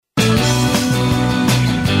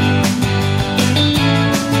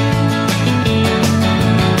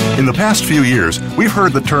past few years, we've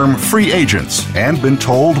heard the term free agents and been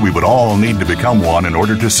told we would all need to become one in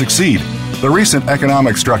order to succeed. The recent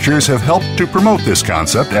economic structures have helped to promote this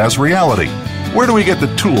concept as reality. Where do we get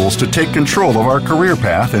the tools to take control of our career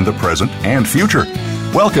path in the present and future?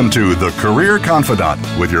 Welcome to the Career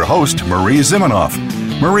Confidante with your host, Marie Zimenoff.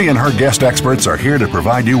 Marie and her guest experts are here to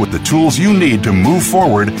provide you with the tools you need to move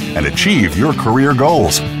forward and achieve your career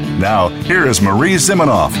goals. Now, here is Marie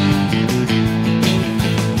Zimenoff.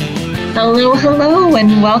 Hello,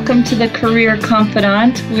 and welcome to the Career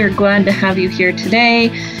Confidante. We're glad to have you here today,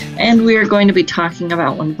 and we are going to be talking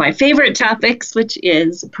about one of my favorite topics, which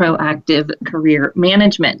is proactive career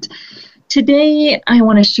management. Today, I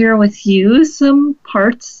want to share with you some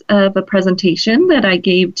parts of a presentation that I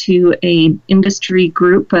gave to an industry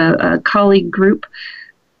group, a colleague group,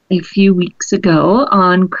 a few weeks ago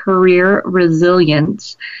on career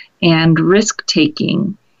resilience and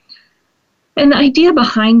risk-taking. And the idea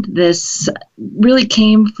behind this really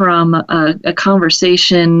came from a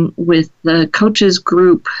conversation with the coaches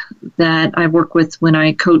group that I work with when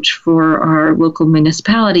I coach for our local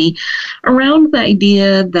municipality around the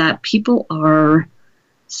idea that people are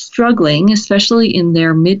struggling, especially in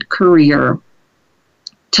their mid-career,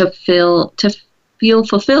 to feel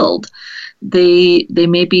fulfilled. They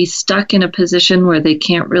may be stuck in a position where they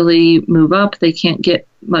can't really move up, they can't get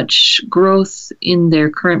much growth in their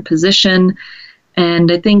current position.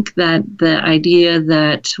 And I think that the idea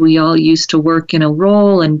that we all used to work in a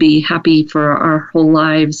role and be happy for our whole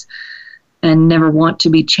lives and never want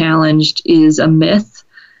to be challenged is a myth.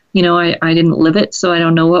 You know, I didn't live it, so I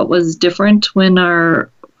don't know what was different when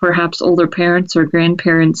our perhaps older parents or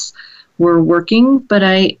grandparents were working, but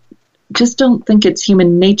I just don't think it's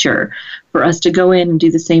human nature for us to go in and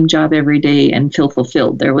do the same job every day and feel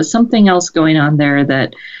fulfilled. There was something else going on there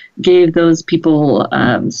that gave those people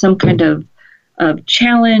some kind of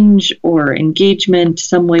challenge or engagement,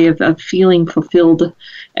 some way of feeling fulfilled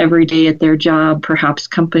every day at their job. Perhaps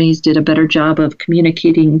companies did a better job of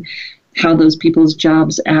communicating how those people's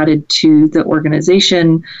jobs added to the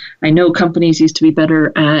organization. I know companies used to be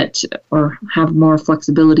better at or have more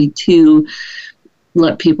flexibility to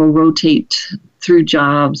let people rotate through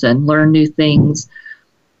jobs and learn new things.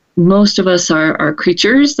 Most of us are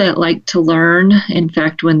creatures that like to learn. In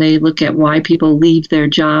fact, when they look at why people leave their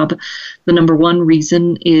job, the number one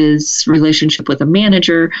reason is relationship with a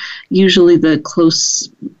manager. Usually the close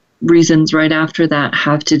reasons right after that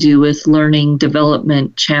have to do with learning,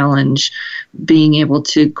 development, challenge, being able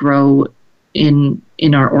to grow in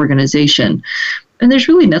our organization. And there's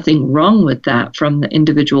really nothing wrong with that from the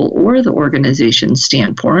individual or the organization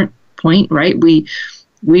standpoint, right? We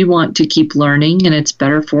want to keep learning, and it's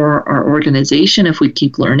better for our organization if we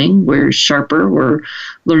keep learning. We're sharper, we're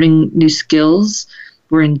learning new skills,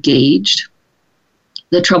 we're engaged.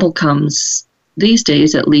 The trouble comes these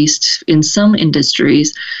days, at least in some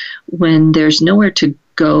industries, when there's nowhere to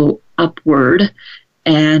go upward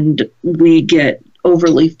and we get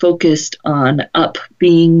overly focused on up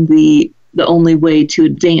being the only way to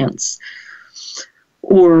advance,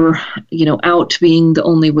 or, out being the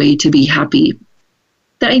only way to be happy.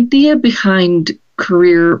 The idea behind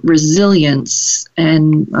career resilience,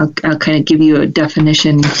 and I'll kind of give you a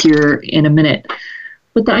definition here in a minute,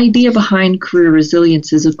 but the idea behind career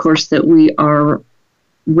resilience is, of course, that we are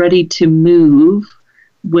ready to move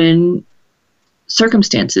when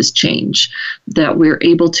circumstances change, that we're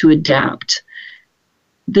able to adapt.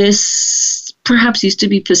 This perhaps used to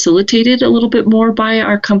be facilitated a little bit more by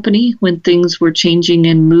our company when things were changing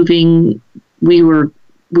and moving. We were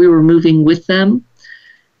moving with them,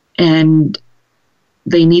 and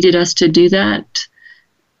they needed us to do that.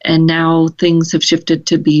 And now things have shifted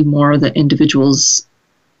to be more the individual's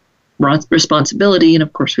responsibility. And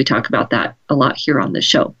of course, we talk about that a lot here on the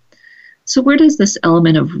show. So where does this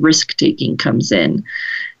element of risk-taking comes in?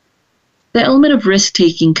 The element of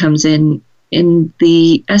risk-taking comes in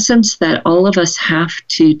the essence that all of us have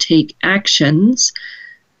to take actions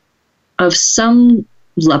of some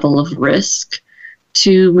level of risk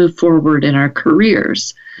to move forward in our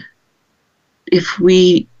careers. If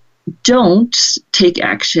we don't take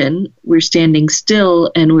action, we're standing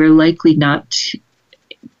still, and we're likely not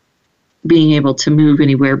being able to move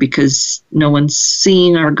anywhere because no one's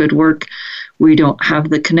seeing our good work. We don't have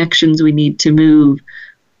the connections we need to move,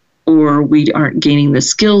 or we aren't gaining the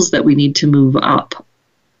skills that we need to move up.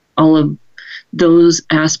 All of those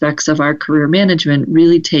aspects of our career management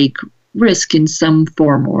really take risk in some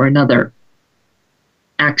form or another,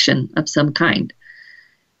 action of some kind.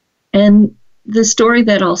 And the story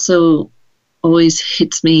that also always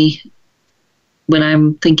hits me when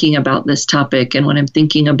I'm thinking about this topic and when I'm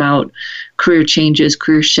thinking about career changes,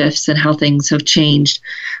 career shifts, and how things have changed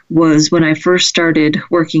was when I first started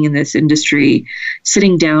working in this industry,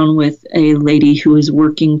 sitting down with a lady who was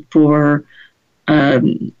working for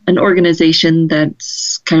an organization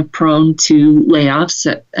that's kind of prone to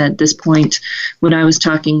layoffs at this point. When I was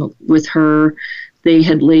talking with her, they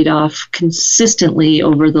had laid off consistently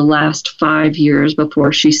over the last 5 years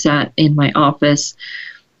before she sat in my office.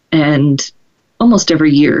 And almost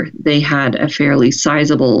every year they had a fairly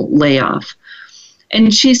sizable layoff.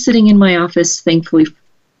 And she's sitting in my office, thankfully,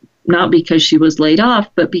 not because she was laid off,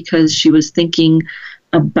 but because she was thinking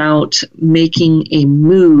about making a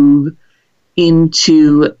move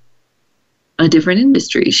into a different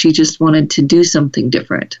industry. She just wanted to do something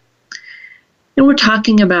different. And we're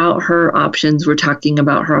talking about her options. We're talking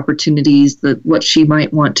about her opportunities, what she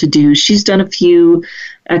might want to do. She's done a few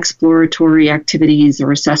exploratory activities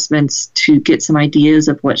or assessments to get some ideas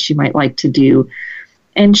of what she might like to do.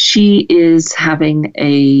 And she is having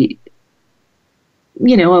a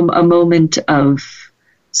moment of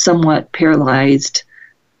somewhat paralyzed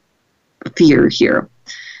fear here.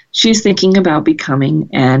 She's thinking about becoming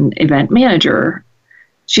an event manager.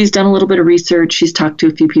 She's done a little bit of research. She's talked to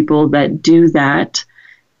a few people that do that.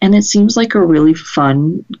 And it seems like a really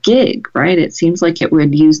fun gig, right? It seems like it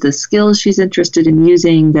would use the skills she's interested in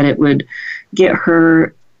using, that it would get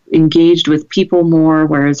her engaged with people more,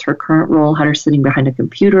 whereas her current role had her sitting behind a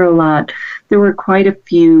computer a lot. There were quite a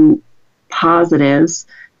few positives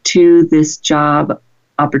to this job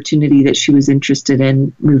opportunity that she was interested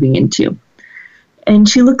in moving into. And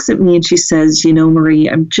she looks at me and she says, Marie,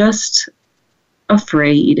 I'm just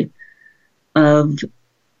afraid of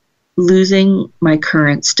losing my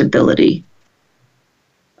current stability,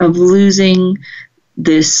 of losing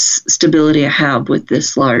this stability I have with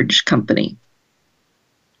this large company.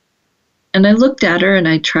 And I looked at her and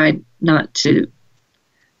I tried not to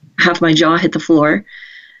have my jaw hit the floor.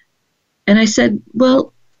 And I said,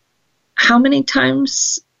 well, how many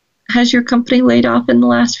times has your company laid off in the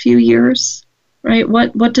last few years? Right?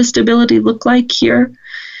 What does stability look like here?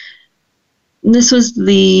 And this was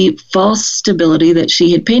the false stability that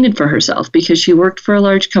she had painted for herself because she worked for a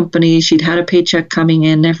large company. She'd had a paycheck coming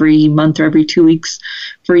in every month or every 2 weeks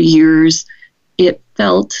for years. It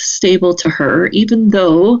felt stable to her, even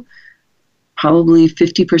though probably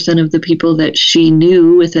 50% of the people that she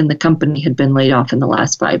knew within the company had been laid off in the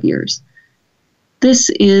last 5 years. This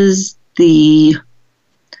is the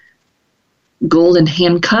golden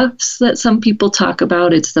handcuffs that some people talk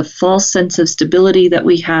about. It's the false sense of stability that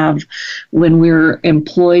we have when we're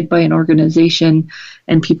employed by an organization.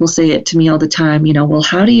 And people say it to me all the time, well,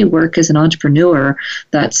 how do you work as an entrepreneur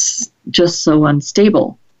that's just so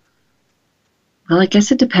unstable? Well, I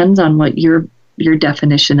guess it depends on what your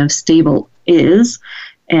definition of stable is,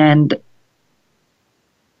 and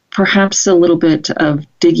perhaps a little bit of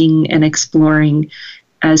digging and exploring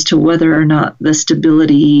as to whether or not the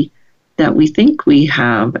stability that we think we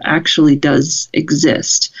have actually does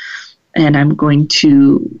exist. And I'm going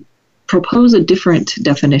to propose a different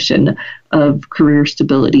definition of career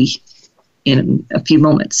stability in a few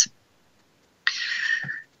moments.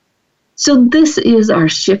 So this is our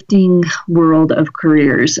shifting world of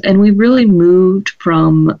careers, and we really moved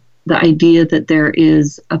from the idea that there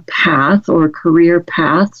is a path or career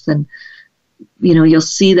paths, and you'll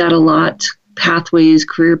see that a lot, pathways,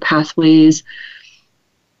 career pathways.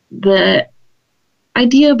 The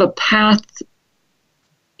idea of a path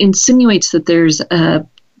insinuates that there's a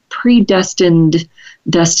predestined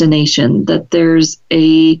destination, that there's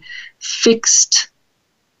a fixed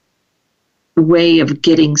way of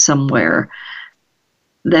getting somewhere,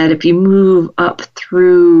 that if you move up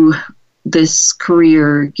through this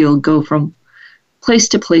career, you'll go from place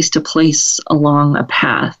to place to place along a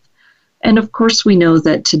path. And of course, we know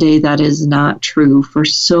that today that is not true for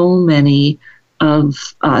so many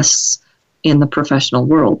of us in the professional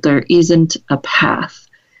world. There isn't a path.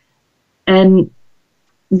 And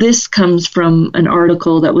this comes from an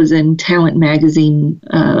article that was in Talent magazine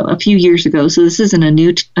a few years ago. So this isn't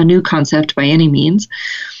a new concept by any means,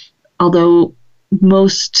 although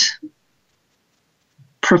most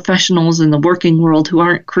professionals in the working world who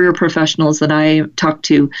aren't career professionals that I talk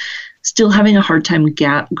to still having a hard time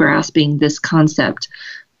grasping this concept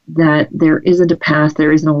that there isn't a path,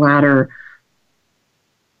 there isn't a ladder.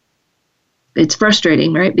 It's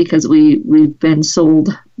frustrating, right? Because we've been sold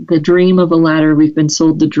the dream of a ladder. We've been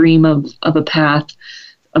sold the dream of a path,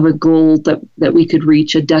 of a goal that we could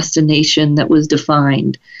reach, a destination that was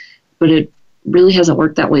defined. But it really hasn't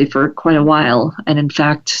worked that way for quite a while. And in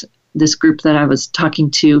fact, this group that I was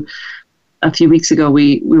talking to a few weeks ago,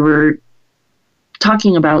 we were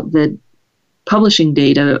talking about the publishing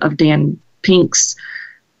data of Dan Pink's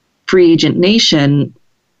Free Agent Nation,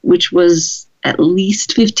 which was at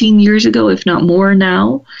least 15 years ago, if not more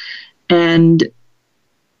now. And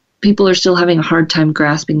people are still having a hard time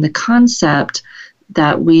grasping the concept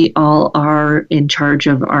that we all are in charge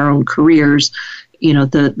of our own careers. You know,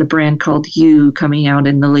 the brand called You coming out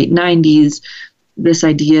in the late 90s, this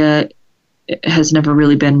idea has never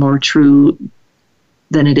really been more true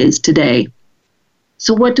than it is today.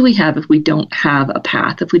 So what do we have if we don't have a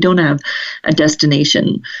path, if we don't have a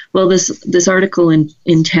destination? Well, this article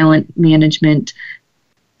in Talent Management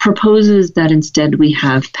proposes that instead we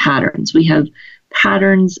have patterns. We have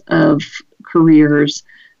patterns of careers,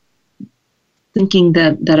 thinking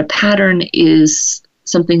that a pattern is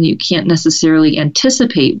something you can't necessarily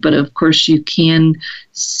anticipate, but of course you can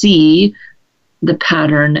see the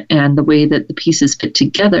pattern and the way that the pieces fit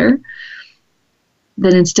together.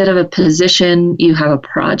 Then instead of a position, you have a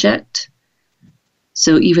project.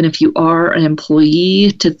 So even if you are an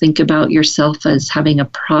employee, to think about yourself as having a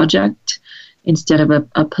project instead of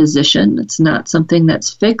a position. It's not something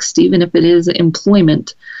that's fixed, even if it is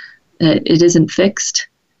employment. It isn't fixed.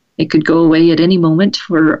 It could go away at any moment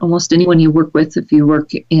for almost anyone you work with. If you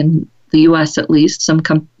work in the U.S. at least, some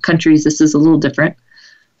countries this is a little different.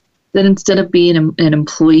 Then instead of being an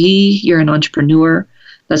employee, you're an entrepreneur.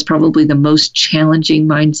 That's probably the most challenging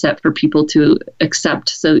mindset for people to accept.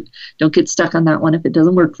 So don't get stuck on that one if it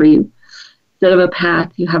doesn't work for you. Instead of a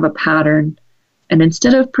path, you have a pattern. And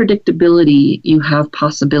instead of predictability, you have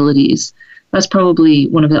possibilities. That's probably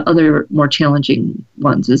one of the other more challenging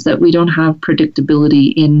ones, is that we don't have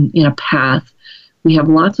predictability in a path. We have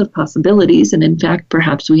lots of possibilities, and in fact,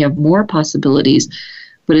 perhaps we have more possibilities,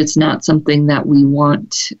 but it's not something that we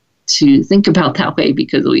want to think about that way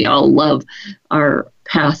because we all love our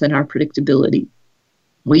path and our predictability.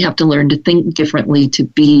 We have to learn to think differently, to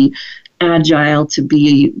be agile, to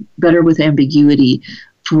be better with ambiguity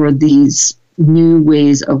for these new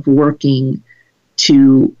ways of working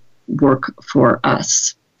to work for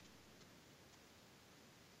us.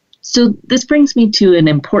 So this brings me to an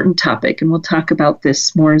important topic, and we'll talk about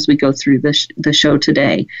this more as we go through the show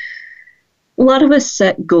today. A lot of us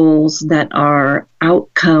set goals that are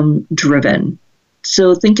outcome driven.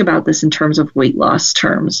 So think about this in terms of weight loss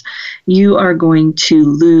terms. You are going to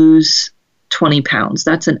lose 20 pounds.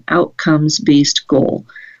 That's an outcomes-based goal.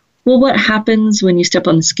 Well, what happens when you step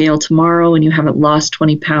on the scale tomorrow and you haven't lost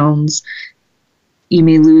 20 pounds? You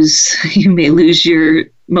may lose your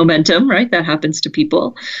momentum, right? That happens to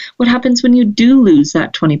people. What happens when you do lose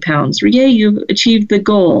that 20 pounds? Yay, you've achieved the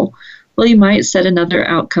goal. Well, you might set another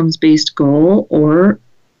outcomes-based goal, or,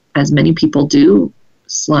 as many people do,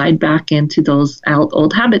 slide back into those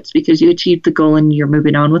old habits because you achieved the goal and you're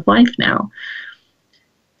moving on with life now.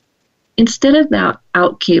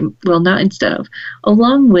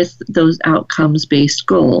 Along with those outcomes-based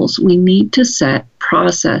goals, we need to set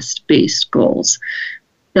process-based goals.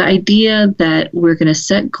 The idea that we're going to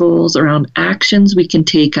set goals around actions we can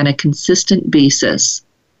take on a consistent basis.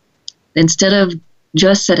 Instead of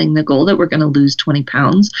just setting the goal that we're going to lose 20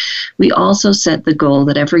 pounds, we also set the goal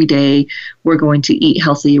that every day we're going to eat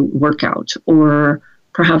healthy, workout, or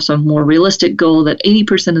perhaps a more realistic goal that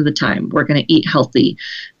 80% of the time we're going to eat healthy.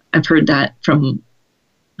 I've heard that from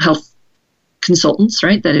health consultants,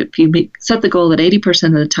 right? That if you set the goal that 80%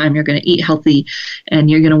 of the time you're going to eat healthy and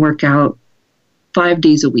you're going to work out 5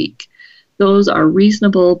 days a week. Those are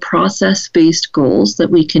reasonable process-based goals that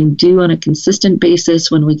we can do on a consistent basis.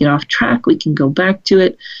 When we get off track, we can go back to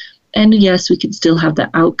it. And yes, we can still have the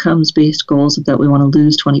outcomes-based goals that we want to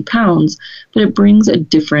lose 20 pounds, but it brings a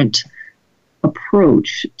different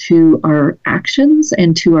approach to our actions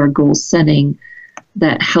and to our goal setting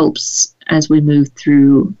that helps as we move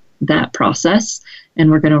through that process. And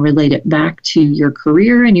we're going to relate it back to your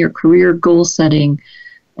career and your career goal setting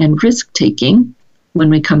and risk-taking when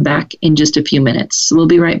we come back in just a few minutes. So we'll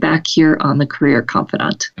be right back here on the Career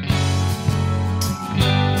Confidante.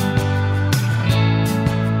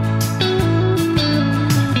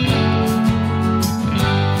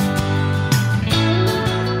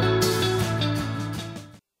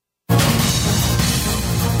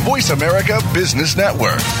 Voice America Business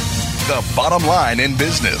Network, the bottom line in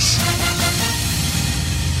business.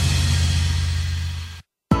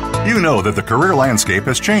 You know that the career landscape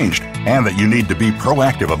has changed and that you need to be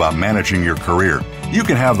proactive about managing your career. You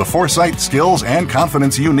can have the foresight, skills, and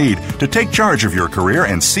confidence you need to take charge of your career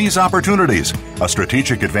and seize opportunities. A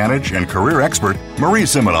strategic advantage and career expert, Marie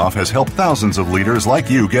Zimenoff has helped thousands of leaders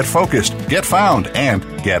like you get focused, get found, and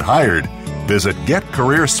get hired. Visit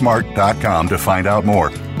getcareersmart.com to find out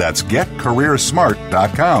more. That's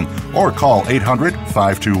getcareersmart.com or call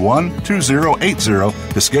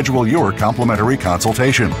 800-521-2080 to schedule your complimentary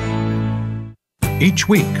consultation. Each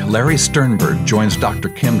week, Larry Sternberg joins Dr.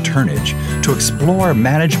 Kim Turnage to explore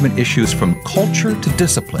management issues from culture to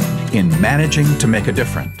discipline in Managing to Make a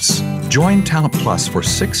Difference. Join Talent Plus for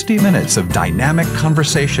 60 minutes of dynamic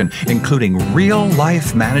conversation, including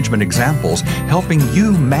real-life management examples helping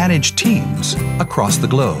you manage teams across the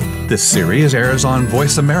globe. This series airs on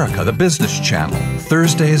Voice America, the business channel,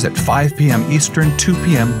 Thursdays at 5 p.m. Eastern, 2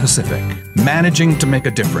 p.m. Pacific. Managing to Make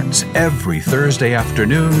a Difference every Thursday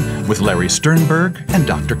afternoon with Larry Sternberg and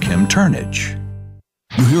Dr. Kim Turnage.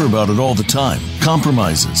 You hear about it all the time.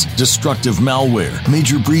 Compromises, destructive malware,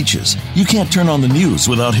 major breaches. You can't turn on the news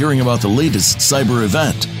without hearing about the latest cyber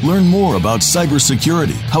event. Learn more about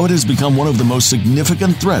cybersecurity, how it has become one of the most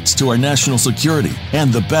significant threats to our national security,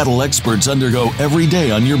 and the battle experts undergo every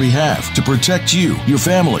day on your behalf to protect you, your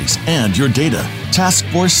families, and your data. Task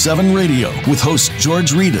Force 7 Radio with host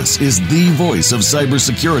George Reedus is the voice of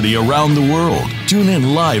cybersecurity around the world. Tune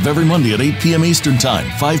in live every Monday at 8 p.m. Eastern Time,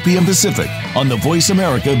 5 p.m. Pacific on the Voice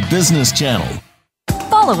America Business Channel.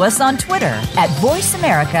 Follow us on Twitter at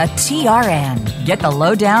VoiceAmericaTRN. Get the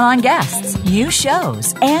lowdown on guests, new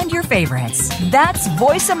shows, and your favorites. That's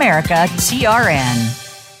VoiceAmericaTRN.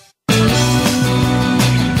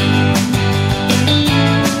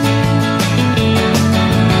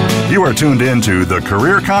 You are tuned in to The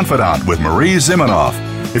Career Confidante with Marie Zimenoff.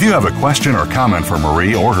 If you have a question or comment for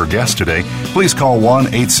Marie or her guest today, please call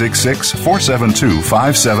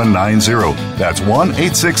 1-866-472-5790. That's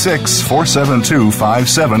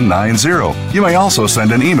 1-866-472-5790. You may also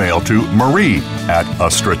send an email to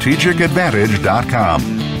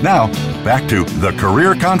marie@astrategicadvantage.com. Now, back to The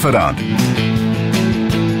Career Confidante.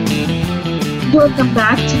 Welcome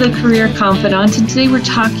back to The Career Confidante, and today we're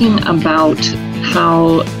talking about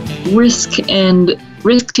how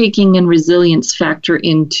risk-taking and resilience factor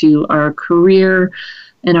into our career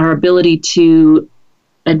and our ability to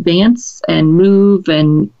advance and move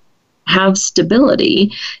and have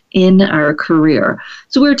stability in our career.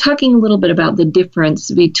 So we're talking a little bit about the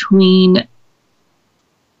difference between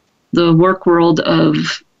the work world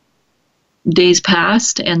of days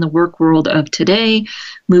past and the work world of today,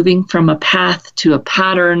 moving from a path to a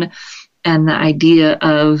pattern, and the idea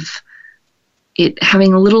of it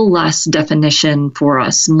having a little less definition for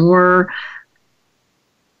us, more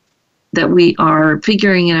that we are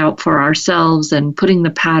figuring it out for ourselves and putting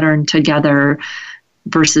the pattern together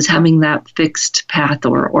versus having that fixed path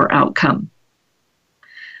or outcome.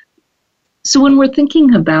 So when we're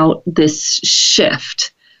thinking about this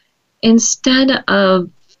shift, instead of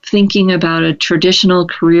thinking about a traditional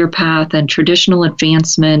career path and traditional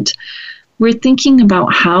advancement, we're thinking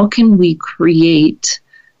about how can we create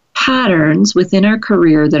patterns within our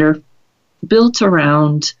career that are built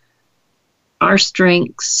around our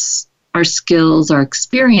strengths, our skills, our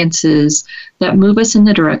experiences that move us in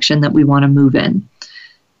the direction that we want to move in.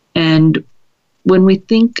 And when we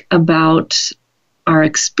think about our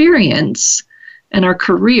experience and our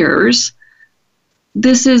careers,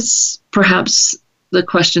 this is perhaps the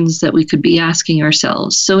questions that we could be asking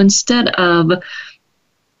ourselves. So instead of,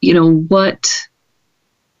 what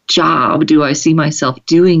job do I see myself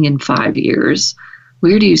doing in 5 years?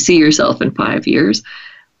 Where do you see yourself in 5 years?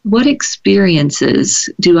 What experiences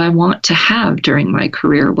do I want to have during my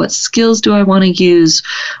career? What skills do I want to use?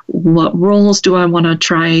 What roles do I want to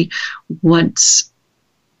try? What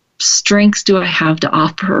strengths do I have to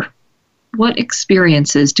offer? What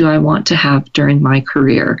experiences do I want to have during my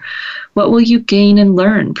career? What will you gain and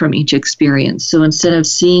learn from each experience? So instead of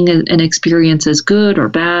seeing an experience as good or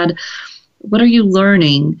bad, what are you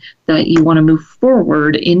learning that you want to move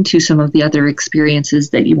forward into some of the other experiences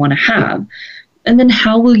that you want to have? And then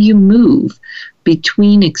how will you move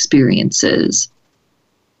between experiences?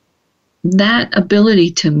 That ability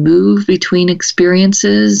to move between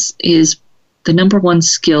experiences is the number one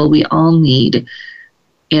skill we all need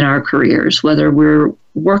in our careers, whether we're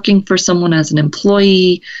working for someone as an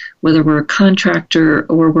employee, whether we're a contractor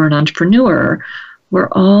or we're an entrepreneur. We're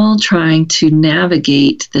all trying to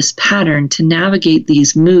navigate this pattern, to navigate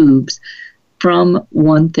these moves from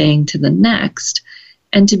one thing to the next,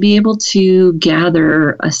 and to be able to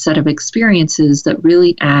gather a set of experiences that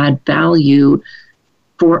really add value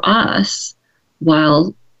for us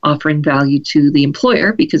while offering value to the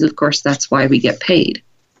employer, because of course that's why we get paid.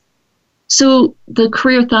 So the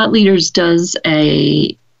Career Thought Leaders does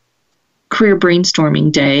a career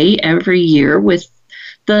brainstorming day every year with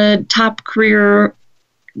the top career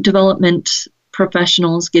development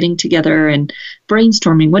professionals getting together and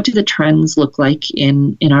brainstorming what do the trends look like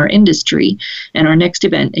in our industry. And our next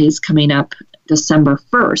event is coming up December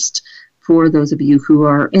 1st for those of you who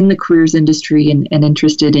are in the careers industry and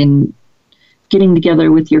interested in getting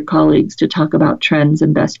together with your colleagues to talk about trends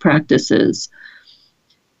and best practices.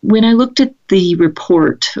 When I looked at the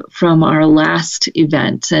report from our last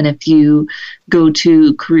event, and if you go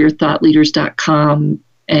to careerthoughtleaders.com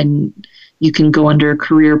and you can go under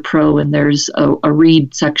Career Pro and there's a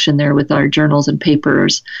read section there with our journals and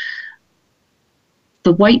papers.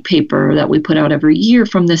 The white paper that we put out every year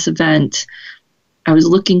from this event, I was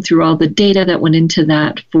looking through all the data that went into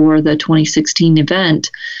that for the 2016 event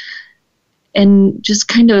and just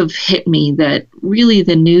kind of hit me that really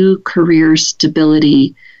the new career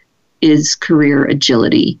stability is career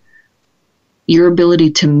agility. Your ability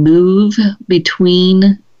to move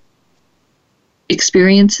between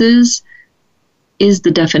experiences is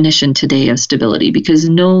the definition today of stability, because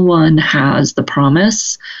no one has the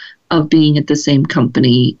promise of being at the same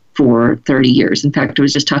company for 30 years. In fact, I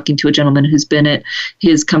was just talking to a gentleman who's been at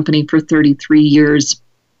his company for 33 years,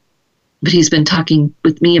 but he's been talking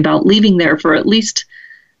with me about leaving there for at least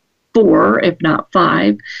 4, if not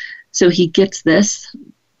 5. So he gets this,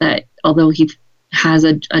 that although he has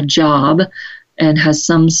a job and has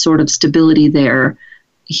some sort of stability there,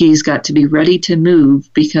 he's got to be ready to move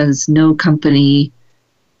because no company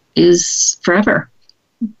is forever.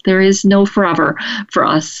 There is no forever for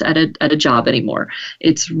us at a job anymore.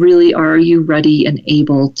 It's really, are you ready and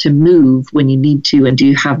able to move when you need to, and do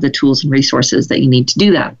you have the tools and resources that you need to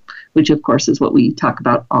do that, which of course is what we talk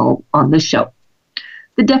about all on this show.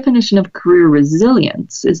 The definition of career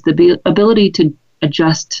resilience is the ability to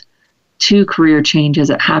adjust to career change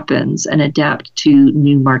as it happens and adapt to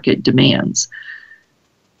new market demands.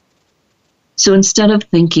 So instead of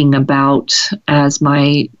thinking about, as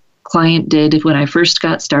my client did when I first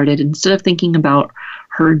got started, instead of thinking about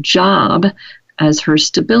her job as her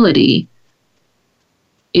stability,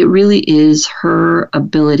 it really is her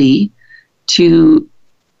ability to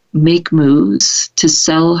make moves, to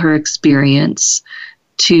sell her experience,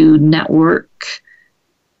 to network,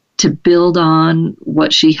 to build on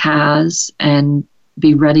what she has and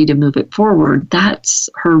be ready to move it forward. That's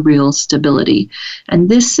her real stability. And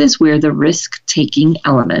this is where the risk-taking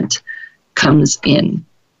element comes in.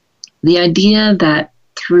 The idea that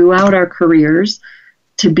throughout our careers,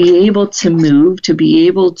 to be able to move, to be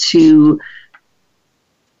able to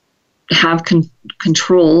have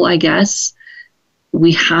control, I guess,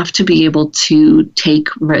 we have to be able to take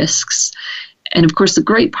risks. And of course, the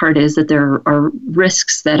great part is that there are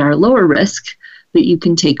risks that are lower risk that you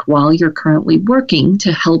can take while you're currently working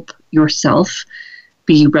to help yourself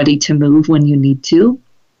be ready to move when you need to.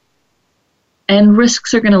 And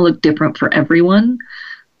risks are going to look different for everyone.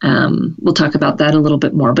 We'll talk about that a little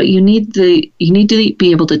bit more, but you need to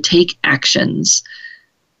be able to take actions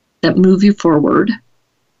that move you forward,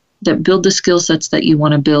 that build the skill sets that you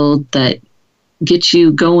want to build, that get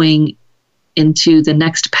you going into the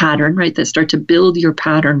next pattern, right? That start to build your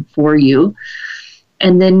pattern for you.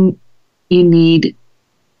 And then you need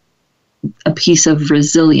a piece of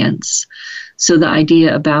resilience. So the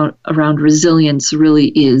idea around resilience really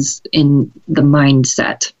is in the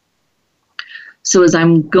mindset. So as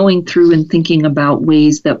I'm going through and thinking about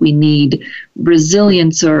ways that we need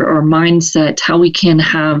resilience or mindset, how we can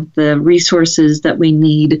have the resources that we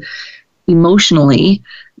need emotionally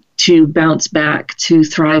to bounce back, to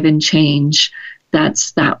thrive and change,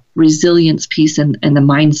 that's that resilience piece and the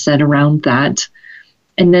mindset around that.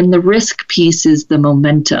 And then the risk piece is the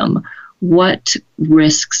momentum. What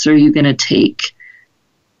risks are you going to take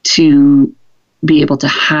to be able to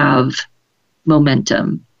have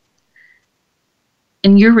momentum?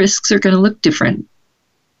 And your risks are going to look different.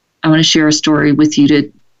 I want to share a story with you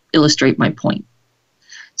to illustrate my point.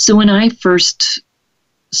 So when I first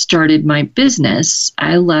started my business,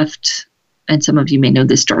 I left, and some of you may know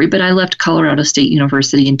this story, but I left Colorado State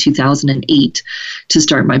University in 2008 to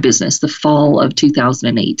start my business, the fall of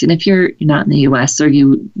 2008. And if you're not in the U.S. or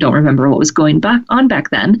you don't remember what was going on back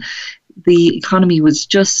then, the economy was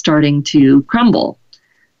just starting to crumble.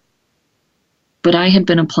 But I had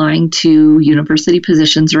been applying to university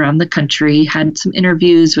positions around the country, had some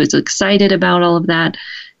interviews, was excited about all of that.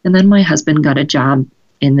 And then my husband got a job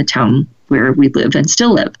in the town where we live and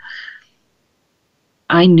still live.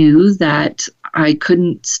 I knew that I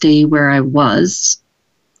couldn't stay where I was.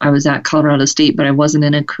 I was at Colorado State, but I wasn't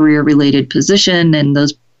in a career-related position, and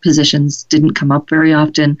those positions didn't come up very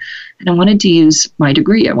often. And I wanted to use my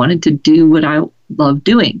degree. I wanted to do what I love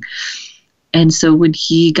doing. And so when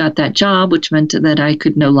he got that job, which meant that I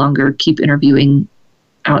could no longer keep interviewing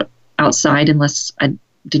out outside unless I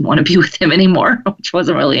didn't want to be with him anymore, which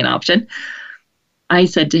wasn't really an option. I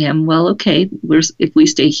said to him, well, okay, if we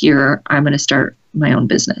stay here, I'm going to start my own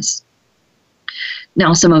business.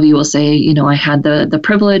 Now, some of you will say, I had the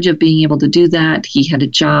privilege of being able to do that. He had a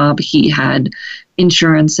job, he had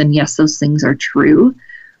insurance, and yes, those things are true.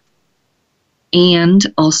 And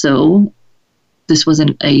also, this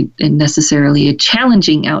wasn't necessarily a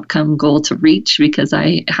challenging outcome goal to reach because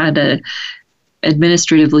I had a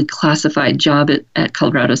administratively classified job at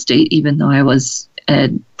Colorado State, even though I was a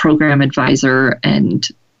program advisor and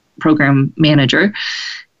program manager,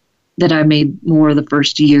 that I made more the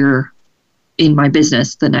first year in my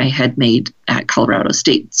business than I had made at Colorado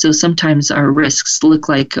State. So sometimes our risks look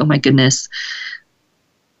like, oh my goodness.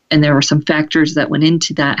 And there were some factors that went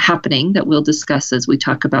into that happening that we'll discuss as we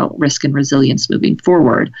talk about risk and resilience moving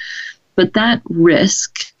forward. But that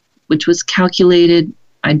risk, which was calculated,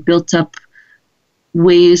 I built up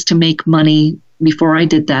ways to make money before I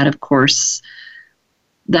did that, of course.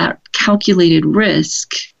 That calculated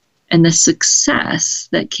risk and the success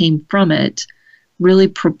that came from it really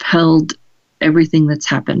propelled everything that's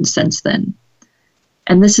happened since then.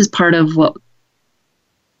 And this is part of what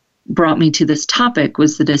brought me to this topic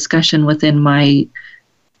was the discussion within my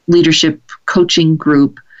leadership coaching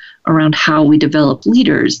group around how we develop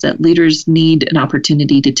leaders, that leaders need an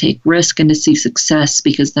opportunity to take risk and to see success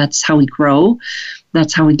because that's how we grow.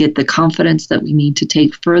 That's how we get the confidence that we need to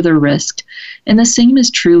take further risk. And the same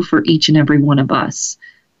is true for each and every one of us.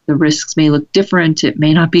 The risks may look different. It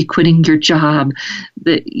may not be quitting your job.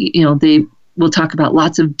 We'll talk about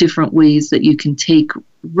lots of different ways that you can take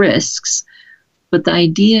risks. But the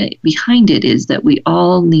idea behind it is that we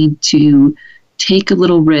all need to take a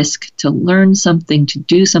little risk to learn something, to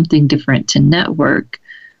do something different, to network,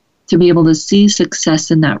 to be able to see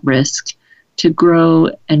success in that risk, to grow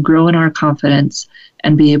and grow in our confidence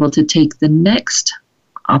and be able to take the next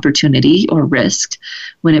opportunity or risk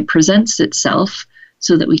when it presents itself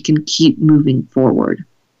so that we can keep moving forward.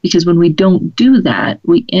 Because when we don't do that,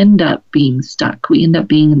 we end up being stuck. We end up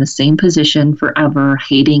being in the same position forever,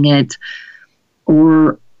 hating it.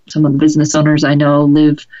 Or some of the business owners I know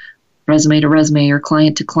live resume to resume or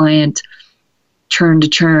client to client, churn to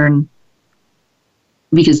churn,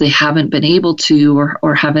 because they haven't been able to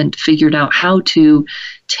or haven't figured out how to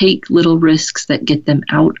take little risks that get them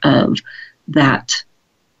out of that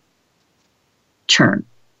churn.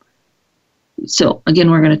 So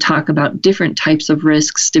again, we're going to talk about different types of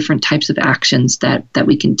risks, different types of actions that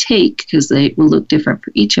we can take because they will look different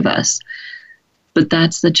for each of us. But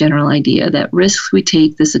that's the general idea, that risks we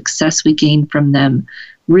take, the success we gain from them,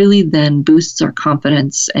 really then boosts our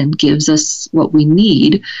confidence and gives us what we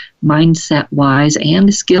need, mindset-wise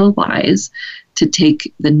and skill-wise, to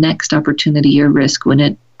take the next opportunity or risk when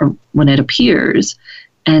it appears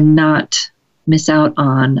and not miss out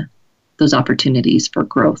on those opportunities for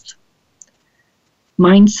growth.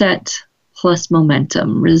 Mindset plus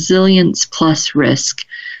momentum, resilience plus risk,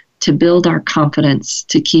 to build our confidence,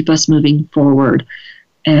 to keep us moving forward,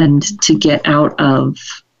 and to get out of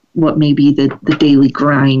what may be the daily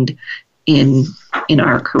grind in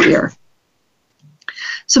our career.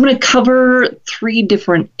 So I'm going to cover 3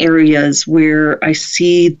 different areas where I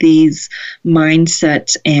see these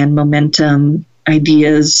mindset and momentum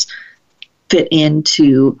ideas fit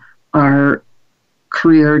into our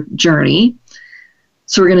career journey.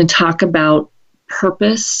 So we're going to talk about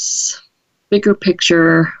purpose, bigger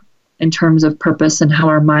picture, in terms of purpose and how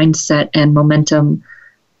our mindset and momentum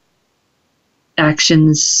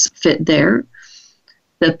actions fit there.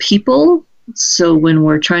 The people, so when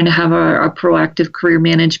we're trying to have a proactive career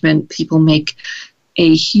management, people make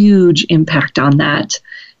a huge impact on that.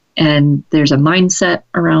 And there's a mindset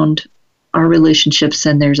around our relationships,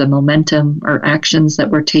 and there's a momentum or actions that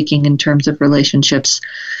we're taking in terms of relationships,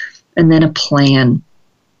 and then a plan.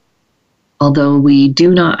 Although we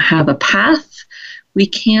do not have a path, we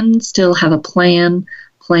can still have a plan.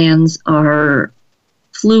 Plans are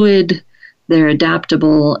fluid, they're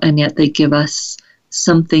adaptable, and yet they give us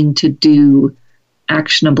something to do,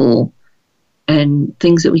 actionable, and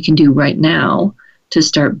things that we can do right now to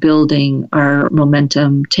start building our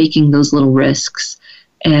momentum, taking those little risks,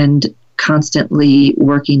 and constantly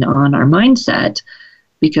working on our mindset,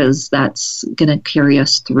 because that's going to carry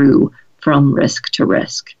us through from risk to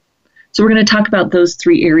risk. So we're going to talk about those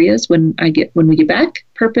 3 areas when we get back: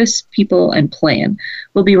 purpose, people, and plan.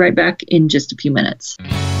 We'll be right back in just a few minutes.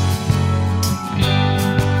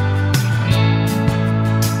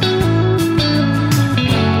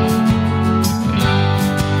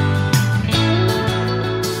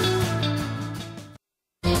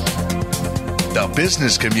 the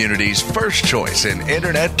business community's first choice in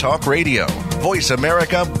Internet Talk Radio, Voice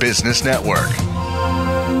America Business Network.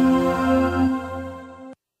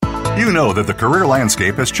 You know that the career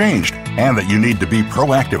landscape has changed and that you need to be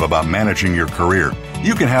proactive about managing your career.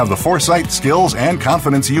 You can have the foresight, skills, and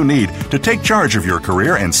confidence you need to take charge of your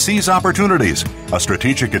career and seize opportunities. A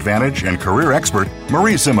strategic advantage and career expert,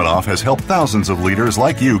 Marie Zimenoff has helped thousands of leaders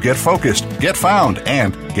like you get focused, get found,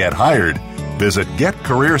 and get hired. Visit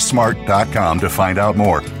getcareersmart.com to find out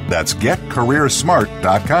more. That's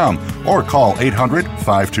getcareersmart.com or call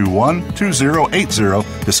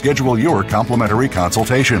 800-521-2080 to schedule your complimentary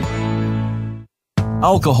consultation.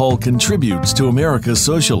 Alcohol contributes to America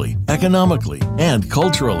socially, economically, and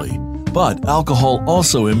culturally. But alcohol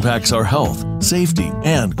also impacts our health, safety,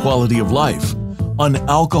 and quality of life. On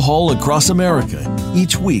Alcohol Across America,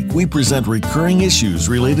 each week we present recurring issues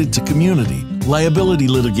related to community, liability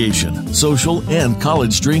litigation, social and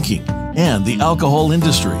college drinking, and the alcohol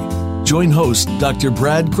industry. Join host Dr.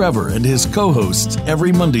 Brad Krever and his co-hosts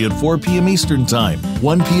every Monday at 4 p.m. Eastern Time,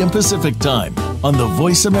 1 p.m. Pacific Time on the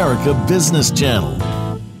Voice America Business Channel.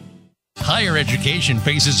 Higher education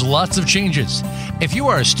faces lots of changes. If you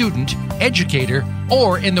are a student, educator,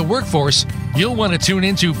 or in the workforce, you'll want to tune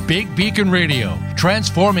into Big Beacon Radio,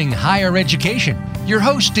 Transforming Higher Education. Your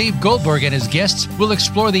host, Dave Goldberg, and his guests will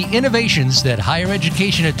explore the innovations that higher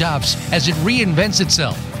education adopts as it reinvents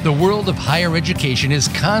itself. The world of higher education is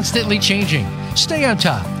constantly changing. Stay on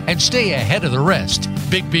top and stay ahead of the rest.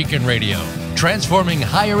 Big Beacon Radio, Transforming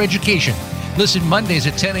Higher Education. Listen Mondays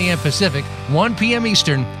at 10 a.m. Pacific, 1 p.m.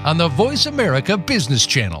 Eastern on the Voice America Business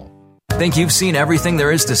Channel. Think you've seen everything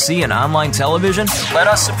there is to see in online television? Let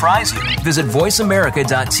us surprise you. Visit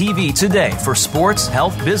voiceamerica.tv today for sports,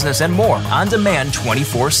 health, business, and more on demand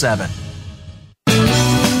 24/7.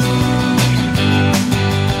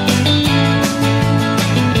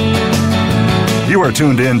 You are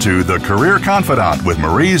tuned in to The Career Confidante with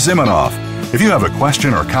Marie Zimenoff. If you have a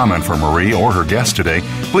question or comment for Marie or her guest today,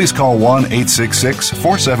 please call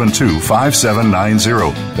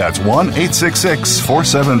 1-866-472-5790. That's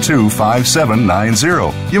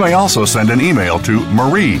 1-866-472-5790. You may also send an email to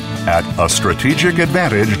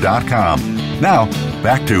marie@astrategicadvantage.com. Now,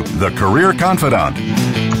 back to The Career Confidante.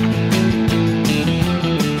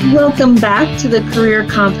 Welcome back to The Career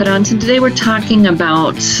Confidante. And today we're talking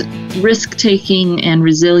about risk-taking and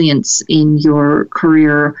resilience in your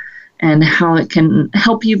career and how it can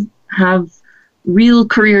help you have real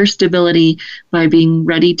career stability by being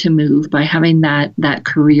ready to move, by having that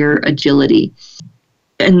career agility.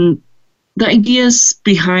 And the ideas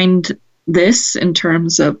behind this in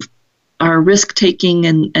terms of our risk-taking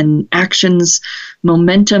and actions,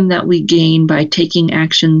 momentum that we gain by taking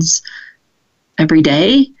actions every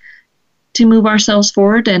day to move ourselves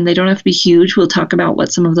forward, and they don't have to be huge. We'll talk about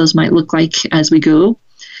what some of those might look like as we go.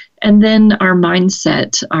 And then our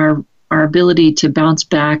mindset, our ability to bounce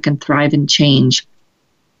back and thrive and change.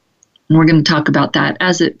 And we're going to talk about that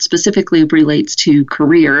as it specifically relates to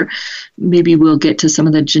career. Maybe we'll get to some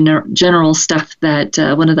of the general stuff that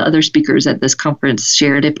one of the other speakers at this conference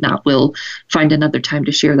shared. If not, we'll find another time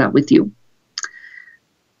to share that with you.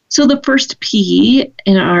 So the first P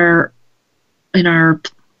in our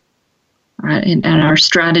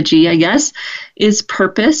strategy, I guess, is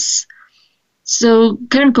purpose. So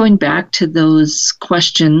kind of going back to those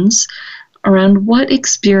questions around what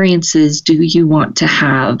experiences do you want to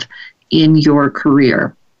have in your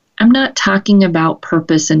career? I'm not talking about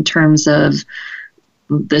purpose in terms of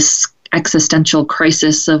this existential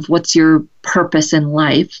crisis of what's your purpose in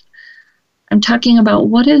life. I'm talking about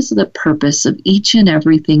what is the purpose of each and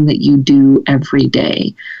everything that you do every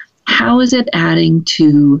day? How is it adding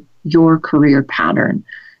to your career pattern?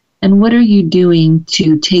 And what are you doing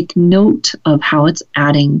to take note of how it's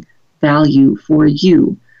adding value for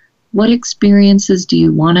you? What experiences do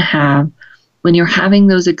you want to have? When you're having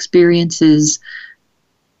those experiences,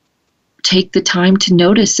 take the time to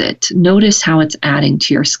notice it. Notice how it's adding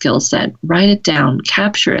to your skill set. Write it down.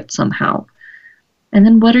 Capture it somehow. And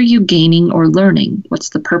then what are you gaining or learning? What's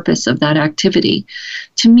the purpose of that activity?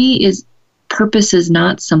 To me, purpose is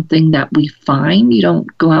not something that we find. You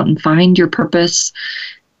don't go out and find your purpose.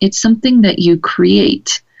 It's something that you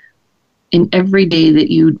create in every day that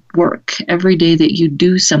you work, every day that you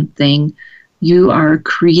do something. You are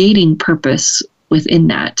creating purpose within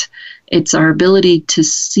that. It's our ability to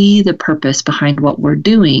see the purpose behind what we're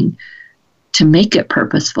doing, to make it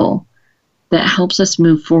purposeful, that helps us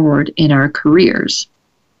move forward in our careers.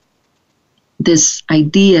 This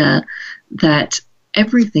idea that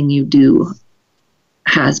everything you do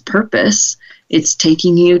has purpose, it's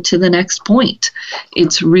taking you to the next point.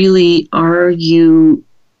 It's really, are you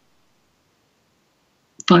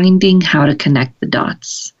finding how to connect the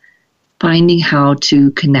dots, finding how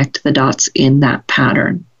to connect the dots in that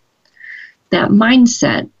pattern. That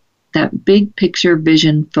mindset, that big picture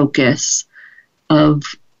vision focus of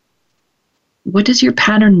what does your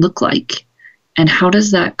pattern look like, and how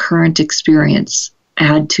does that current experience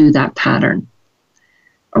add to that pattern?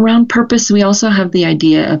 Around purpose, we also have the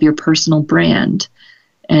idea of your personal brand.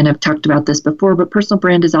 And I've talked about this before, but personal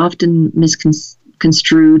brand is often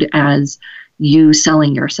misconstrued as you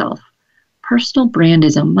selling yourself. Personal brand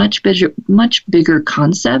is a much bigger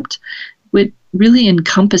concept, which really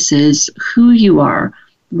encompasses who you are,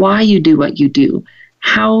 why you do what you do,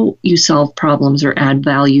 how you solve problems or add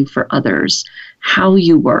value for others, how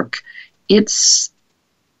you work. It's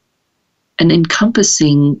an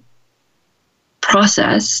encompassing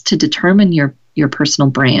process to determine your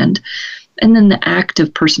personal brand. And then the act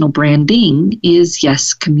of personal branding is,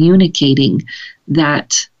 yes, communicating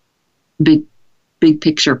that big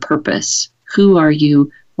picture purpose. Who are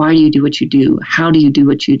you? Why do you do what you do? How do you do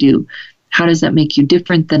what you do? How does that make you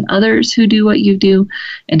different than others who do what you do?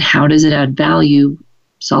 And how does it add value,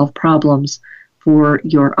 solve problems for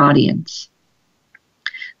your audience?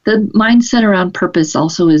 The mindset around purpose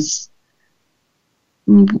also is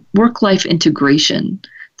work-life integration.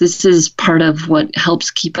 This is part of what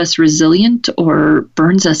helps keep us resilient or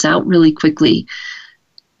burns us out really quickly.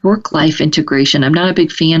 Work-life integration. I'm not a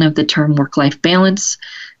big fan of the term work-life balance.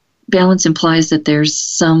 Balance implies that there's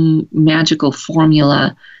some magical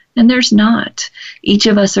formula, and there's not. Each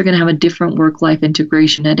of us are going to have a different work-life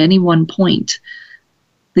integration at any one point.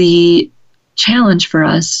 The challenge for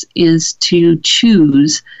us is to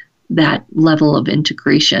choose that level of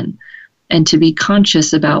integration and to be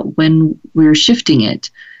conscious about when we're shifting it.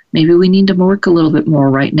 Maybe we need to work a little bit more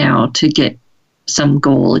right now to get some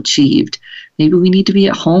goal achieved. Maybe we need to be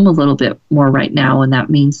at home a little bit more right now, and that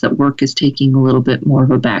means that work is taking a little bit more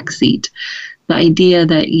of a backseat. The idea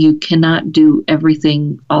that you cannot do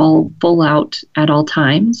everything all full out at all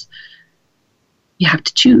times, you have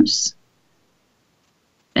to choose.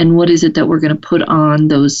 And what is it that we're going to put on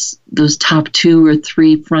those top 2 or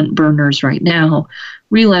 3 front burners right now,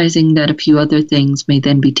 realizing that a few other things may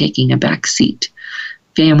then be taking a back seat.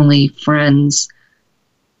 Family, friends,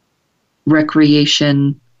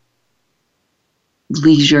 recreation,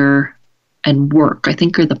 leisure, and work, I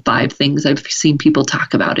think, are the 5 things I've seen people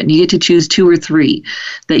talk about. And you get to choose 2 or 3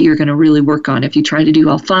 that you're going to really work on. If you try to do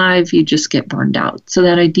all 5, you just get burned out. So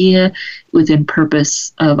that idea within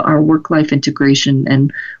purpose of our work-life integration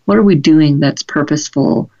and what are we doing that's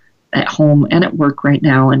purposeful at home and at work right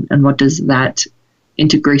now, and what does that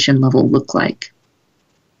integration level look like?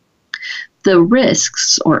 The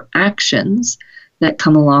risks or actions that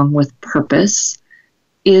come along with purpose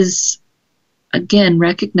is, again,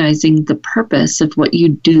 recognizing the purpose of what you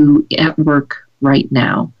do at work right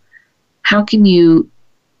now. How can you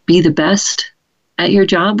be the best at your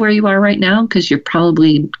job where you are right now? Because you're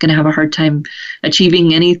probably going to have a hard time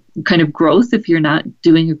achieving any kind of growth if you're not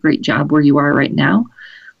doing a great job where you are right now.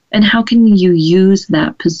 And how can you use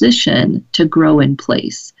that position to grow in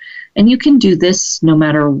place? And you can do this no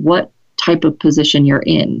matter what type of position you're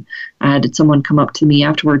in. I had someone come up to me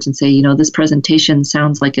afterwards and say, this presentation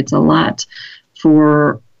sounds like it's a lot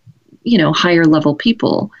for, higher level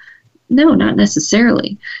people. No, not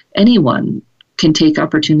necessarily. Anyone can take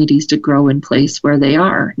opportunities to grow in place where they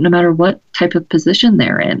are, no matter what type of position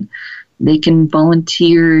they're in. They can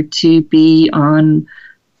volunteer to be on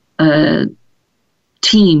a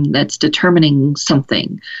team that's determining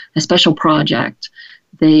something, a special project.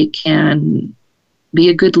 They can be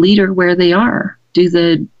a good leader where they are, do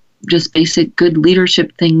the just basic good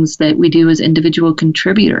leadership things that we do as individual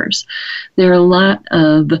contributors. There are a lot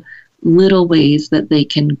of little ways that they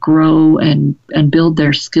can grow and build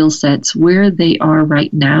their skill sets where they are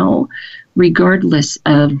right now, regardless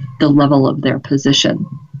of the level of their position.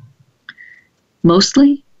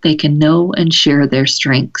 Mostly, they can know and share their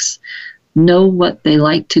strengths, know what they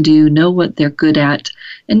like to do, know what they're good at,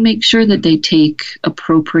 and make sure that they take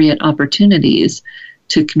appropriate opportunities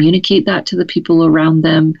to communicate that to the people around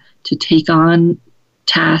them, to take on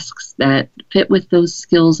tasks that fit with those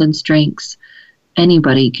skills and strengths.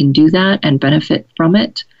 Anybody can do that and benefit from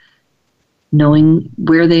it, knowing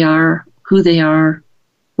where they are, who they are,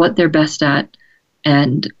 what they're best at,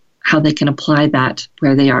 and how they can apply that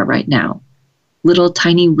where they are right now. Little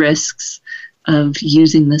tiny risks of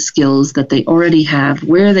using the skills that they already have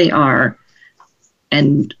where they are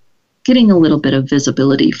and getting a little bit of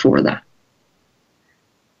visibility for that.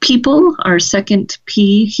 People, our second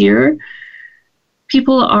P here,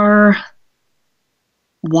 people are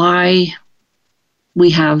why we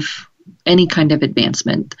have any kind of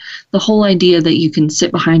advancement. The whole idea that you can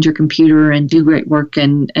sit behind your computer and do great work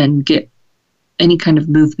and get any kind of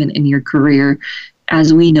movement in your career,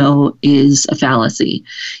 as we know, is a fallacy.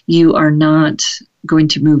 You are not going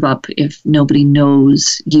to move up if nobody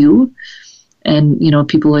knows you. And,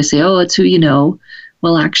 people always say, oh, it's who you know.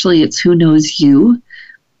 Well, actually, it's who knows you.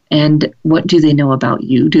 And what do they know about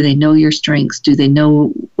you? Do they know your strengths? Do they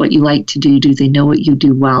know what you like to do? Do they know what you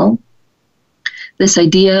do well? This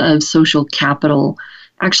idea of social capital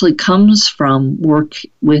actually comes from work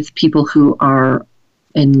with people who are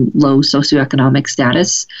in low socioeconomic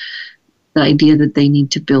status. The idea that they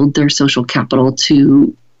need to build their social capital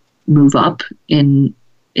to move up in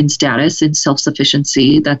status, in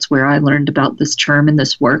self-sufficiency. That's where I learned about this term and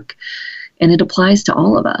this work. And it applies to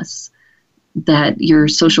all of us, that your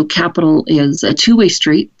social capital is a two-way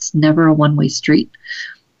street. It's never a one-way street.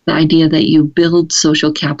 The idea that you build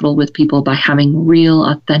social capital with people by having real,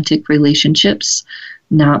 authentic relationships,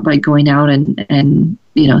 not by going out and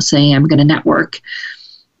saying, I'm going to network,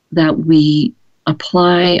 that we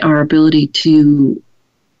apply our ability to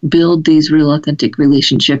build these real, authentic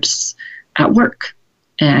relationships at work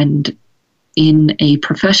and in a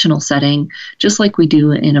professional setting, just like we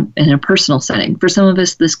do in a personal setting. For some of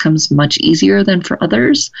us, this comes much easier than for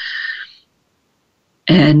others,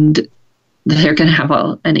 and they're going to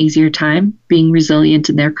have an easier time being resilient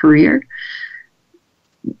in their career.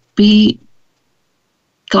 Be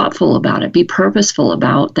thoughtful about it. Be purposeful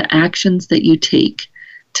about the actions that you take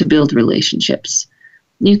to build relationships.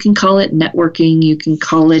 You can call it networking. You can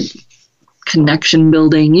call it connection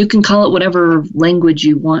building. You can call it whatever language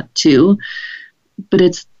you want to, but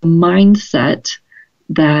it's the mindset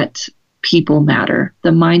that people matter, the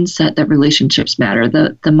mindset that relationships matter,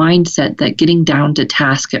 the mindset that getting down to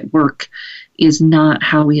task at work is not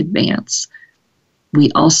how we advance.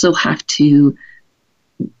 We also have to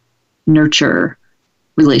nurture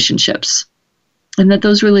relationships, and that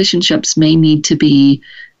those relationships may need to be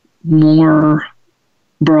more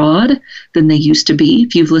broad than they used to be.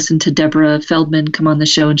 If you've listened to Deborah Feldman come on the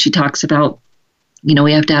show, and she talks about,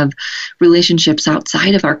 we have to have relationships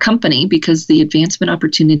outside of our company because the advancement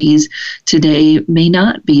opportunities today may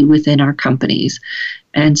not be within our companies.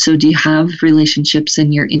 And so do you have relationships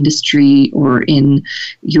in your industry or in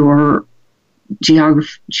your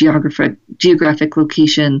geographic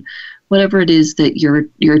location, whatever it is that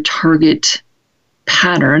your target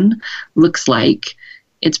pattern looks like?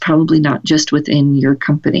 It's probably not just within your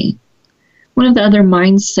company. One of the other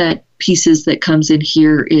mindset pieces that comes in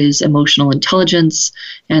here is emotional intelligence,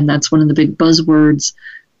 and that's one of the big buzzwords.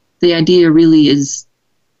 The idea really is,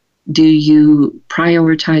 do you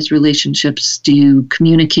prioritize relationships? Do you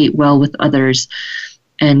communicate well with others?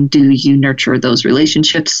 And do you nurture those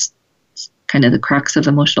relationships? It's kind of the crux of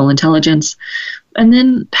emotional intelligence. And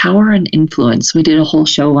then power and influence. We did a whole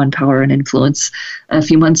show on power and influence a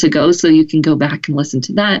few months ago, so you can go back and listen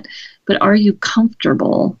to that. But are you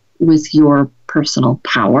comfortable with your personal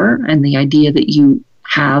power and the idea that you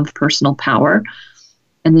have personal power,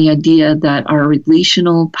 and the idea that our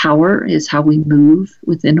relational power is how we move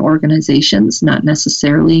within organizations, not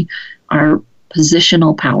necessarily our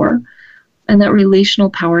positional power? And that relational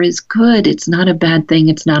power is good. It's not a bad thing.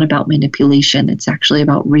 It's not about manipulation. It's actually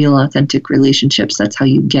about real, authentic relationships. That's how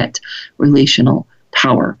you get relational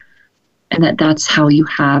power. And that's how you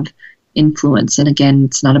have influence. And again,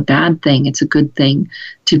 it's not a bad thing. It's a good thing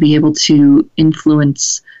to be able to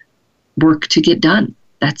influence work to get done.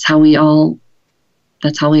 That's how we all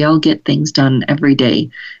get things done every day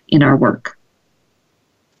in our work.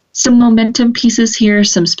 Some momentum pieces here,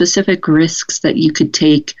 some specific risks that you could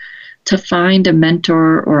take to find a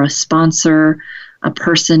mentor or a sponsor, a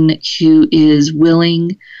person who is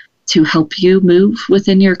willing to help you move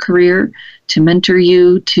within your career, to mentor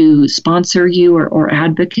you, to sponsor you or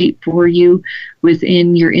advocate for you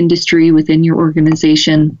within your industry, within your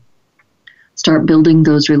organization. Start building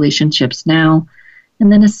those relationships now.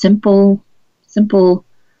 And then a simple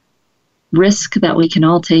risk that we can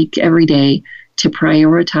all take every day to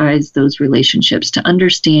prioritize those relationships, to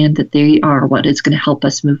understand that they are what is going to help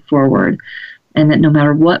us move forward, and that no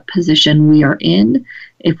matter what position we are in,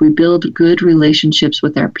 if we build good relationships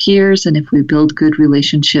with our peers, and if we build good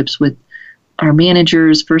relationships with our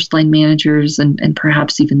managers, first-line managers, and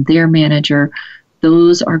perhaps even their manager,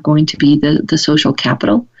 those are going to be the social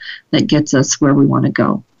capital that gets us where we want to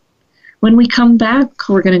go. When we come back,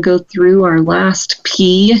 we're going to go through our last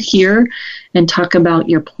P here and talk about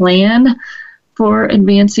your plan for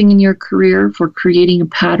advancing in your career, for creating a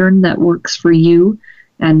pattern that works for you,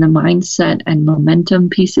 and the mindset and momentum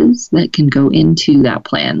pieces that can go into that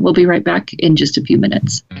plan. We'll be right back in just a few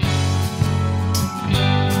minutes.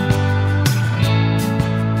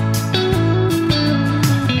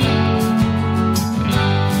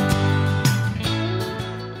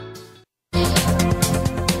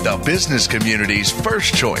 business community's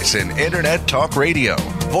first choice in Internet Talk Radio,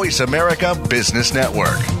 Voice America Business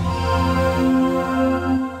Network.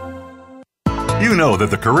 You know that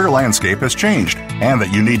the career landscape has changed and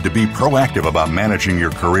that you need to be proactive about managing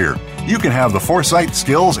your career. You can have the foresight,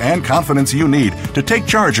 skills, and confidence you need to take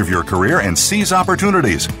charge of your career and seize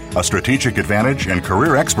opportunities. A strategic advantage and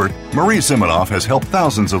career expert, Marie Zimenoff has helped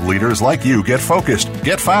thousands of leaders like you get focused,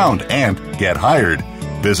 get found, and get hired.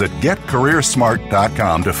 Visit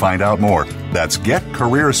getcareersmart.com to find out more. That's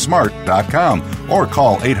getcareersmart.com or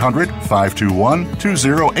call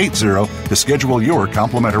 800-521-2080 to schedule your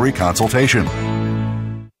complimentary consultation.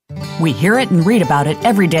 We hear it and read about it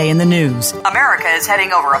every day in the news. America is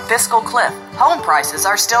heading over a fiscal cliff. Home prices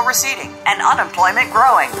are still receding and unemployment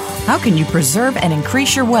growing. How can you preserve and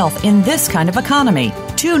increase your wealth in this kind of economy?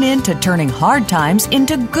 Tune in to Turning Hard Times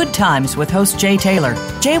into Good Times with host Jay Taylor.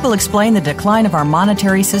 Jay will explain the decline of our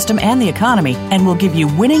monetary system and the economy and will give you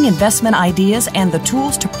winning investment ideas and the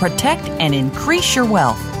tools to protect and increase your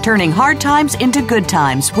wealth. Turning Hard Times into Good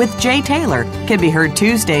Times with Jay Taylor can be heard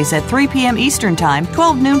Tuesdays at 3 p.m. Eastern Time,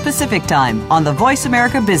 12 noon Pacific Time on the Voice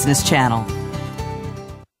America Business Channel.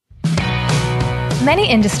 Many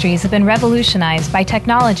industries have been revolutionized by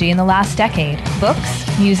technology in the last decade. Books,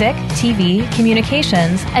 music, TV,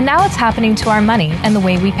 communications, and now it's happening to our money and the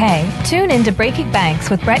way we pay. Tune in to Breaking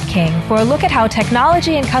Banks with Brett King for a look at how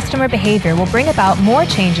technology and customer behavior will bring about more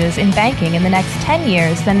changes in banking in the next 10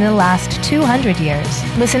 years than in the last 200 years.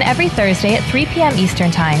 Listen every Thursday at 3 p.m.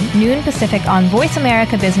 Eastern Time, noon Pacific on Voice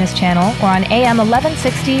America Business Channel or on AM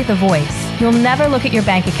 1160 The Voice. You'll never look at your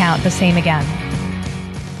bank account the same again.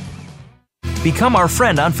 Become our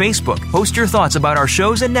friend on Facebook. Post your thoughts about our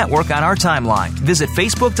shows and network on our timeline. Visit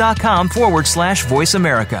facebook.com/Voice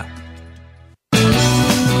America.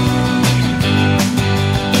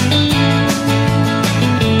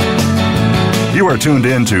 You are tuned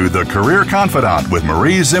in to The Career Confidante with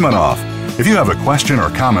Marie Zimenoff. If you have a question or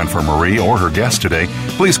comment for Marie or her guest today,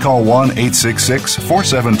 please call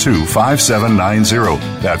 1-866-472-5790.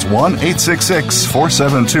 That's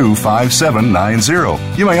 1-866-472-5790.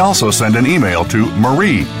 You may also send an email to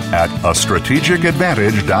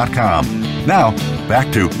marie@astrategicadvantage.com. Now,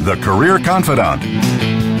 back to The Career Confidante.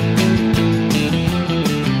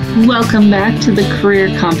 Welcome back to The Career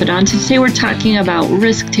Confidante. Today we're talking about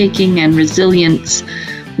risk-taking and resilience,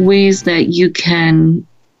 ways that you can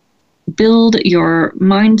build your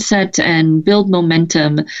mindset and build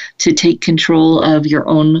momentum to take control of your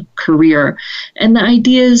own career. And the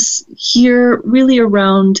ideas here really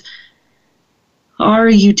around, are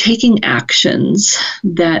you taking actions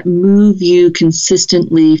that move you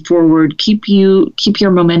consistently forward, keep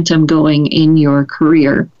your momentum going in your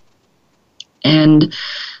career? And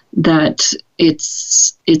that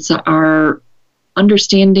it's our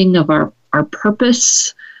understanding of our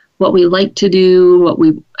purpose, what we like to do, what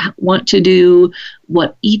we want to do,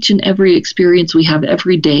 what each and every experience we have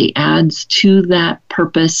every day adds to that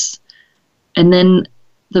purpose. And then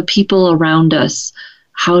the people around us,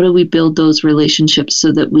 how do we build those relationships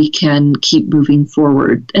so that we can keep moving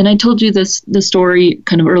forward? And I told you the story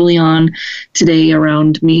kind of early on today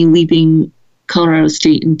around me leaving Colorado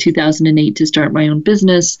State in 2008 to start my own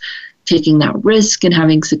business, taking that risk and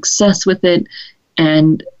having success with it,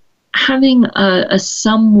 and having a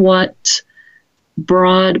somewhat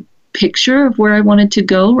broad picture of where I wanted to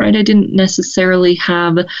go, right? I didn't necessarily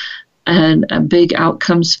have a big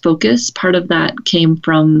outcomes focus. Part of that came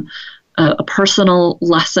from a personal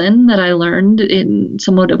lesson that I learned in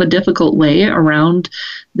somewhat of a difficult way around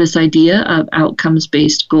this idea of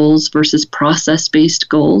outcomes-based goals versus process-based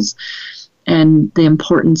goals, and the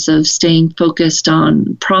importance of staying focused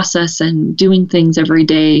on process and doing things every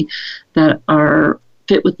day that are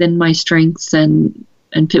fit within my strengths and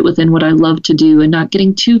fit within what I love to do, and not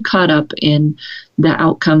getting too caught up in the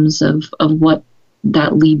outcomes of what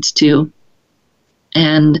that leads to.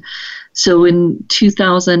 And so in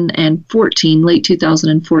 2014, late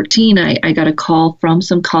 2014, I got a call from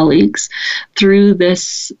some colleagues through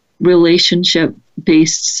this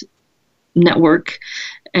relationship-based network.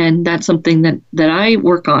 And that's something that I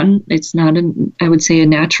work on. It's not, I would say, a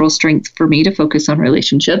natural strength for me to focus on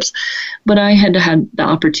relationships, but I had the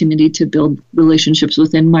opportunity to build relationships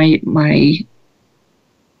within my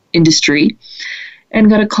industry, and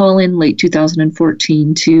got a call in late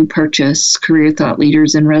 2014 to purchase Career Thought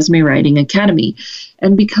Leaders and Resume Writing Academy.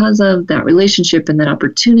 And because of that relationship and that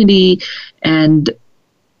opportunity and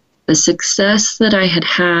the success that I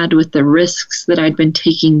had with the risks that I'd been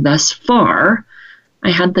taking thus far, I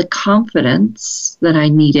had the confidence that I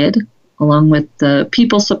needed, along with the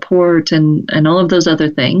people support and all of those other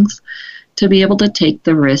things, to be able to take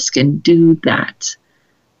the risk and do that.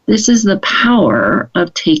 This is the power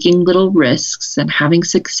of taking little risks and having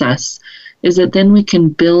success, is that then we can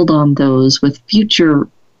build on those with future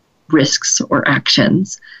risks or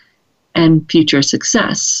actions and future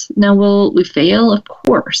success. Now, will we fail? Of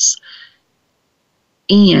course.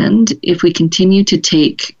 And if we continue to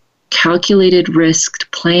take calculated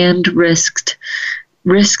risked, planned risks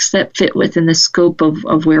that fit within the scope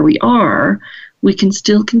of where we are, we can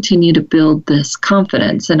still continue to build this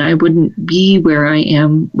confidence. And I wouldn't be where I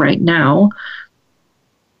am right now.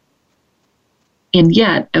 And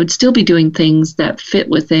yet I would still be doing things that fit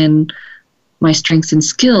within my strengths and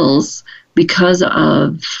skills because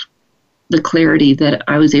of the clarity that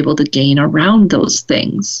I was able to gain around those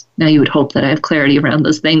things. Now, you would hope that I have clarity around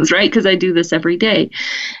those things, right? Because I do this every day.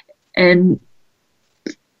 And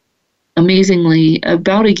amazingly,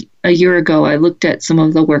 about a year ago, I looked at some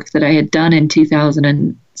of the work that I had done in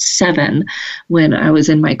 2007 when I was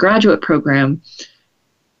in my graduate program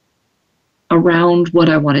around what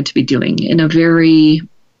I wanted to be doing in a very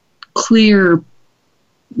clear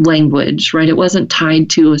language, right? It wasn't tied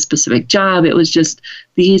to a specific job. It was just,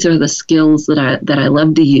 these are the skills that I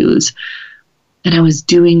love to use. And I was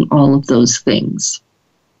doing all of those things.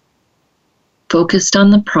 Focused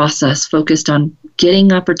on the process, focused on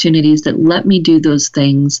getting opportunities that let me do those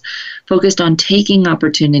things, focused on taking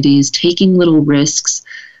opportunities, taking little risks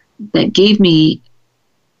that gave me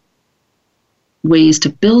ways to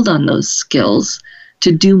build on those skills,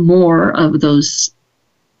 to do more of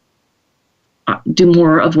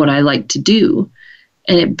what I like to do,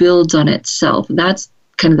 and it builds on itself. That's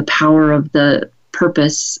kind of the power of the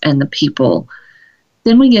purpose and the people.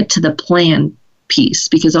 Then we get to the plan piece,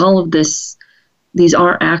 because all of these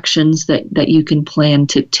are actions that you can plan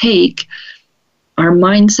to take. Our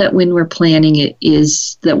mindset when we're planning it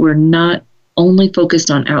is that we're not only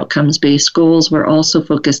focused on outcomes-based goals, we're also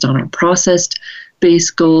focused on our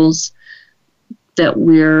process-based goals, that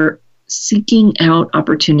we're seeking out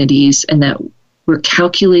opportunities and that we're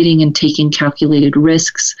calculating and taking calculated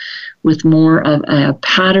risks with more of a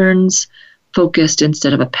patterns focused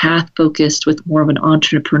instead of a path focused, with more of an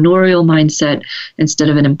entrepreneurial mindset instead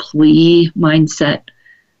of an employee mindset.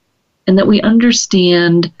 And that we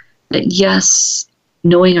understand that, yes,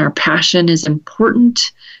 knowing our passion is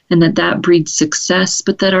important and that breeds success,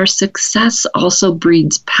 but that our success also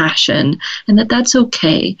breeds passion, and that's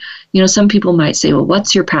okay. You know, some people might say, well,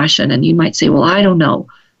 what's your passion? And you might say, well, I don't know.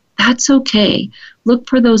 That's okay. Look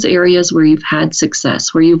for those areas where you've had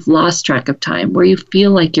success, where you've lost track of time, where you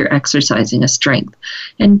feel like you're exercising a strength,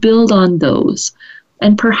 and build on those.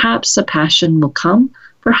 And perhaps a passion will come.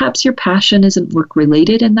 Perhaps your passion isn't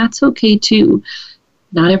work-related, and that's okay too.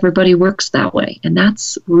 Not everybody works that way, and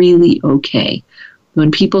that's really okay.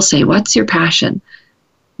 When people say, what's your passion?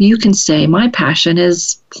 You can say, my passion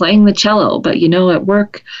is playing the cello, but at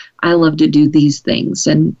work, I love to do these things.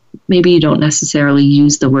 And maybe you don't necessarily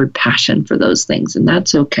use the word passion for those things, and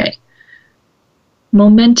that's okay.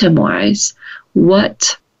 Momentum-wise,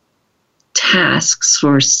 what tasks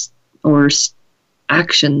or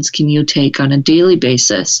actions can you take on a daily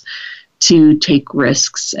basis to take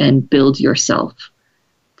risks and build yourself?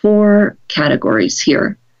 4 categories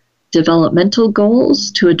here. Developmental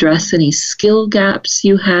goals to address any skill gaps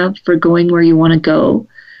you have for going where you want to go.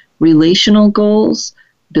 Relational goals,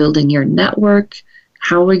 building your network.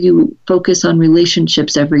 How will you focus on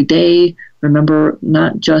relationships every day? Remember,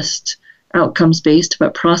 not just outcomes-based,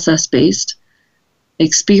 but process-based.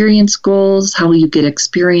 Experience goals, how will you get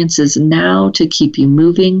experiences now to keep you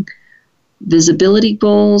moving? Visibility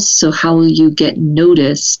goals, so how will you get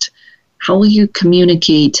noticed? How will you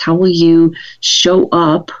communicate? How will you show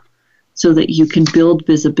up so that you can build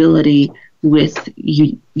visibility with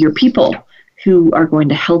your people who are going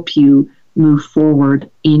to help you move forward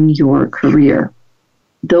in your career?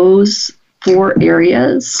 Those 4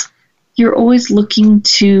 areas you're always looking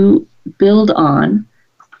to build on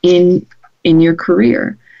in your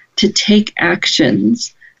career, to take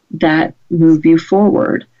actions that move you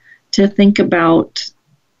forward, to think about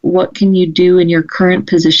what can you do in your current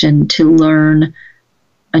position to learn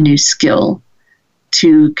a new skill,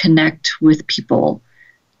 to connect with people.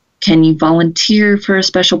 Can you volunteer for a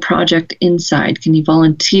special project inside? Can you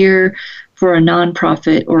volunteer for a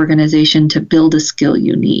nonprofit organization to build a skill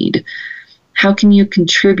you need? How can you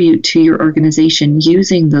contribute to your organization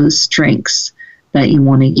using those strengths that you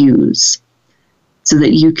want to use so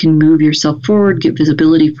that you can move yourself forward, get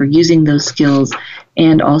visibility for using those skills,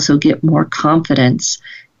 and also get more confidence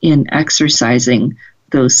in exercising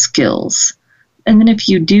those skills? And then if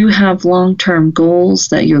you do have long-term goals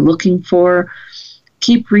that you're looking for,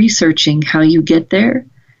 keep researching how you get there.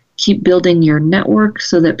 Keep building your network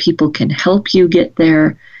so that people can help you get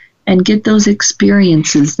there, and get those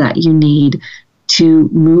experiences that you need to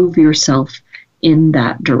move yourself in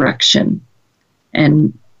that direction.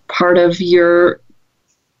 And part of your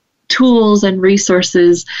tools and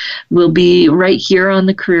resources will be right here on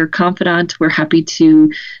the Career Confidant. We're happy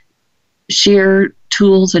to share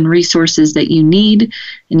tools and resources that you need,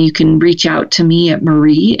 and you can reach out to me at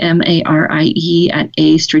Marie, M-A-R-I-E, at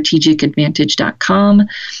astrategicadvantage.com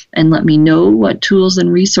and let me know what tools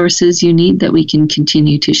and resources you need that we can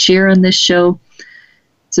continue to share on this show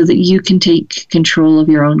so that you can take control of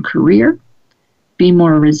your own career, be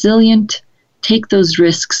more resilient, take those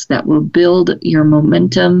risks that will build your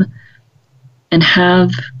momentum, and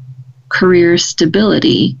have career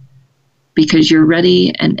stability because you're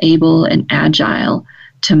ready and able and agile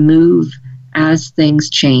to move as things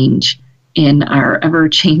change in our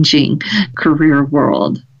ever-changing career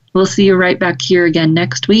world. We'll see you right back here again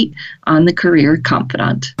next week on the Career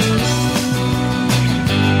Confidant.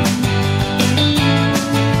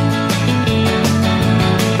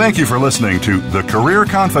 Thank you for listening to The Career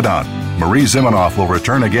Confidant. Marie Zimenoff will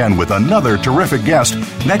return again with another terrific guest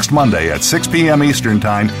next Monday at 6 p.m. Eastern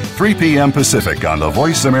Time, 3 p.m. Pacific on the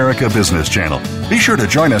Voice America Business Channel. Be sure to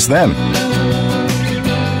join us then.